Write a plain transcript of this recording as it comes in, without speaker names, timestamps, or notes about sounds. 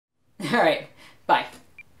Alright, bye.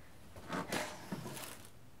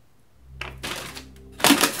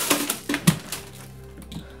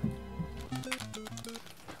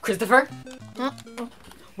 Christopher? Huh?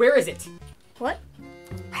 Where is it? What?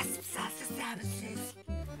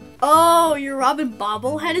 Oh, your Robin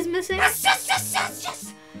bobblehead is missing?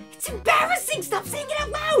 Yes! It's embarrassing! Stop saying it out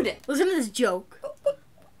loud! Listen to this joke.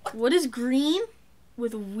 What is green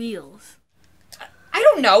with wheels? I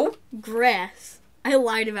don't know. Grass. I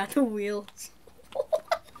lied about the wheels.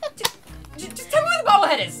 Just tell me where the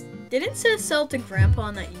bobblehead is. Didn't Seth sell to Grandpa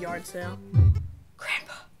on that yard sale?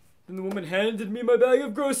 Grandpa. And the woman handed me my bag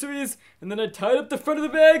of groceries, and then I tied up the front of the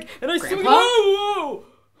bag, and I swung it. Grandpa? Whoa!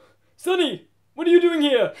 Sonny, what are you doing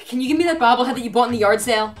here? Can you give me that bobblehead that you bought in the yard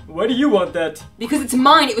sale? Why do you want that? Because it's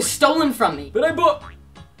mine. It was stolen from me. But I bought...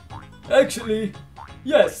 Actually,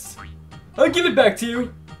 yes. I'll give it back to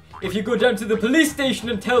you. If you go down to the police station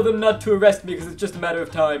and tell them not to arrest me because it's just a matter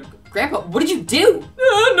of time. Grandpa, what did you do?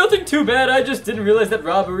 Nothing too bad. I just didn't realize that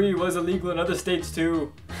robbery was illegal in other states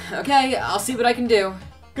too. Okay, I'll see what I can do.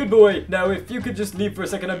 Good boy. Now, if you could just leave for a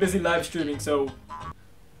second, I'm busy live streaming, so...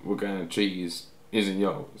 What kind of cheese isn't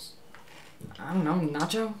yours? I don't know,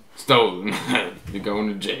 nacho? Stolen. You're going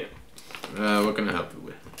to jail. What can I help you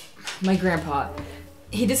with? My grandpa,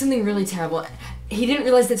 he did something really terrible. He didn't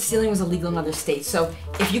realize that stealing was illegal in other states, so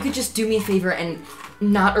if you could just do me a favor and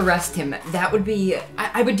not arrest him, that would be...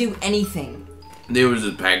 I would do anything. There was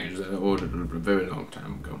a package that I ordered a very long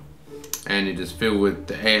time ago, and it is filled with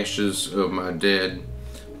the ashes of my dead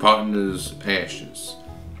partner's ashes.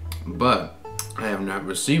 But I have not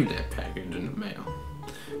received that package in the mail.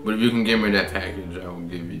 But if you can give me that package, I will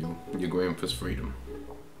give you your grandpa's freedom.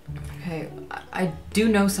 Okay, I do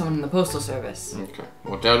know someone in the postal service. Okay.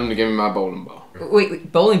 Well, tell them to give me my bowling ball.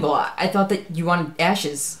 Wait, bowling ball? I thought that you wanted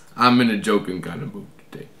ashes. I'm in a joking kind of mood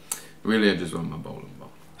today. Really, I just want my bowling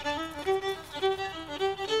ball.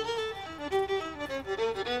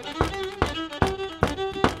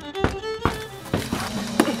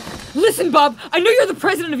 Listen, Bob, I know you're the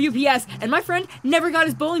president of UPS, and my friend never got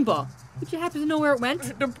his bowling ball. Would you happen to know where it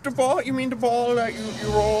went? The ball? You mean the ball that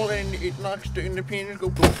you roll and it knocks the pin and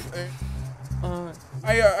go poof?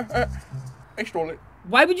 I stole it.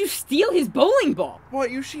 Why would you steal his bowling ball? Well,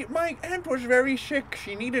 you see, my aunt was very sick.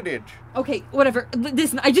 She needed it. Okay, whatever.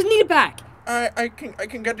 Listen, I just need it back. I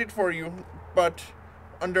can get it for you, but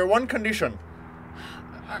under one condition.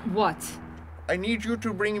 What? I need you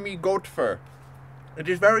to bring me goat fur. It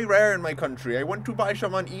is very rare in my country. I went to buy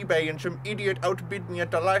some on eBay and some idiot outbid me at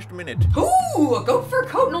the last minute. Ooh, a goat fur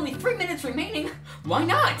coat and only 3 minutes remaining. Why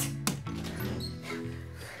not?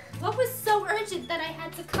 What was so urgent that I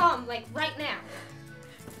had to come, like, right now?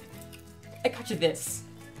 I got you this.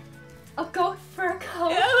 A goat fur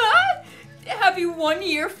coat? Happy 1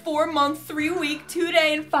 year, 4 month, 3 week, 2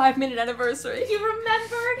 day, and 5 minute anniversary. You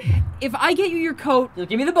remembered? If I get you your coat, you'll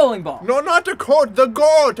give me the bowling ball. No, not the coat, the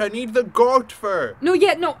goat. I need the goat fur. No,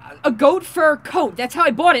 a goat fur coat. That's how I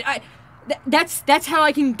bought it. That's how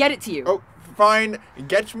I can get it to you. Oh, fine.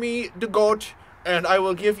 Get me the goat, and I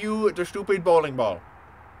will give you the stupid bowling ball.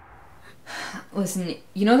 Listen,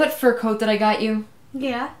 you know that fur coat that I got you?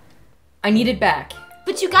 Yeah. I need it back.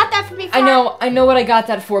 But you got that for me for... I know what I got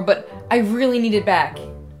that for, but I really need it back.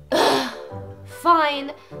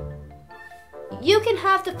 Fine. You can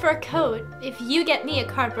have the fur coat if you get me a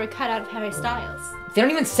cardboard cutout of Harry Styles. They don't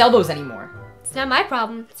even sell those anymore. It's not my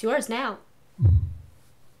problem. It's yours now.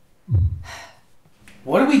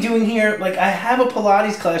 What are we doing here? Like, I have a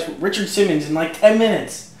Pilates class with Richard Simmons in like 10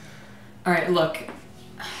 minutes. Alright, look.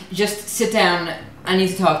 Just sit down. I need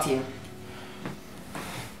to talk to you.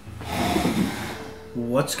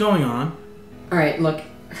 What's going on? Alright, look.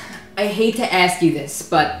 I hate to ask you this,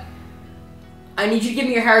 but I need you to give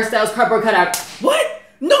me your Harry Styles cardboard cutout. What?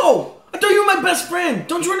 No! I thought you were my best friend.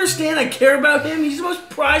 Don't you understand? I care about him. He's the most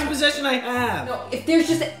prized possession I have. No, if there's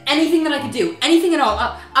just anything that I could do, anything at all,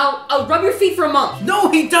 I'll rub your feet for a month. No,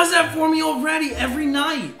 he does that for me already every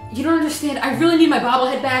night. You don't understand. I really need my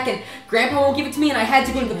bobblehead back, and Grandpa won't give it to me, and I had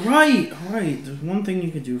to go to the... Right. There's one thing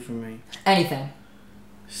you could do for me. Anything.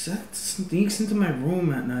 Seth sneaks into my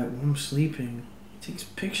room at night while I'm sleeping. He takes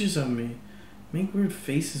pictures of me. Make weird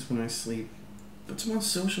faces when I sleep. Puts them on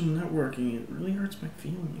social networking. It really hurts my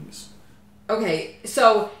feelings. Okay,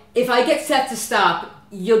 so if I get Seth to stop,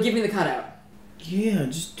 you'll give me the cutout. Yeah,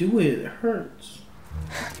 just do it. It hurts.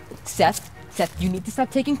 Seth, you need to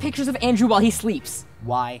stop taking pictures of Andrew while he sleeps.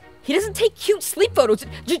 Why? He doesn't take cute sleep photos.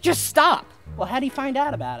 Just stop. Well, how'd he find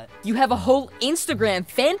out about it? You have a whole Instagram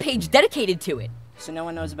fan page dedicated to it. So no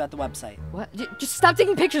one knows about the website? What? Just stop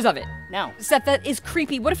taking pictures of it. No. Seth, that is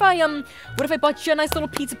creepy. What if I bought you a nice little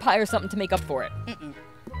pizza pie or something to make up for it?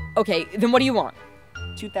 Okay, then what do you want?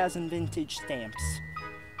 2000 vintage stamps.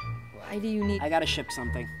 Why do you need... I gotta ship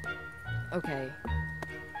something. Okay.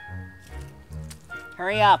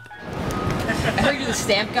 Hurry up. I heard you're the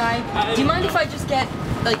stamp guy. Do you mind if I just get,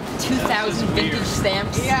 like, 2,000 vintage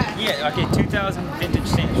stamps? Yeah, okay, 2,000 vintage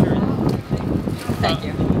stamps, sure. Thank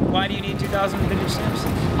you. Why do you need 2,000 vintage stamps?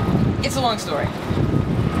 It's a long story.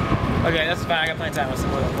 Okay, that's fine, I got plenty of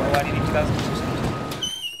time. Why do you need 2,000 vintage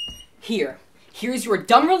stamps? Here's your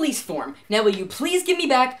dumb release form. Now will you please give me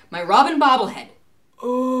back my Robin bobblehead?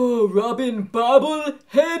 Oh, Robin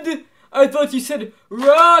bobblehead? I thought you said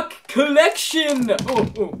rock collection!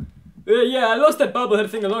 Yeah, I lost that bobblehead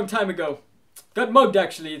thing a long time ago. Got mugged,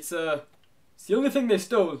 actually. It's the only thing they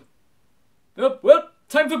stole. Oh, well,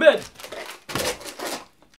 time for bed.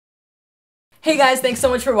 Hey guys, thanks so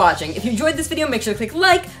much for watching. If you enjoyed this video, make sure to click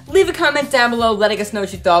like, leave a comment down below letting us know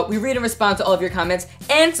what you thought. We read and respond to all of your comments,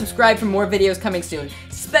 and subscribe for more videos coming soon.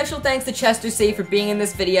 Special thanks to Chester C for being in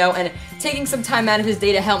this video and taking some time out of his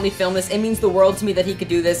day to help me film this. It means the world to me that he could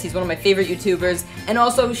do this. He's one of my favorite YouTubers. And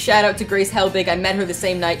also, shout out to Grace Helbig. I met her the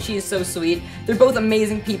same night. She is so sweet. They're both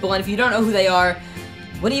amazing people, and if you don't know who they are,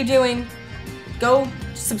 what are you doing? Go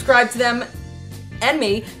subscribe to them and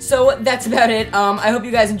me. So that's about it. I hope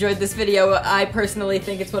you guys enjoyed this video. I personally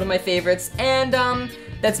think it's one of my favorites, and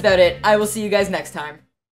that's about it. I will see you guys next time.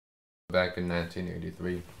 Back in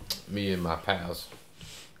 1983, me and my pals,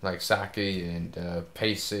 like Saki and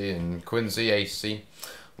Pacey and Quincy AC,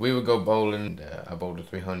 we would go bowling. I bowled a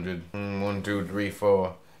 300, 1, 2, 3,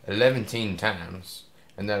 4, 11 times,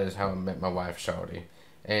 and that is how I met my wife, Shawty.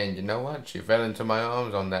 And you know what? She fell into my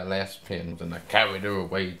arms on that last pin, and I carried her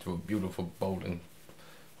away to a beautiful bowling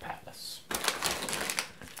palace.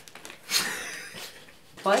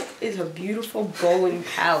 What is a beautiful bowling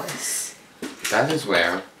palace? That is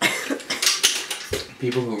where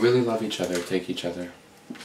people who really love each other take each other